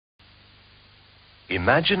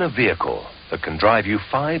Imagine a vehicle that can drive you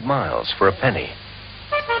 5 miles for a penny.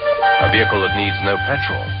 A vehicle that needs no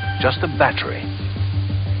petrol, just a battery.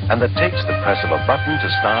 And that takes the press of a button to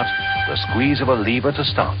start, the squeeze of a lever to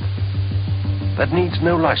stop. That needs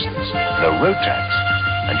no license, no road tax,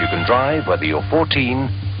 and you can drive whether you're 14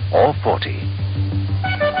 or 40.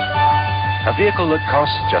 A vehicle that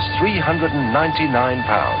costs just £399.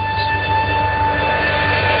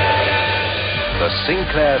 The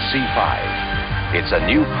Sinclair C5. It's a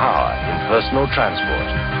new power in personal transport.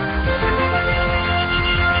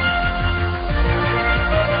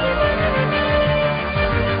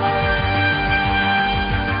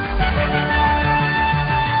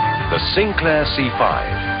 The Sinclair C5,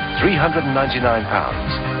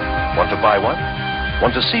 £399. Want to buy one?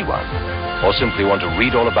 Want to see one? Or simply want to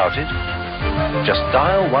read all about it? Just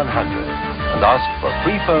dial 100 and ask for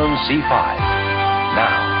free phone C5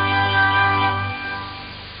 now.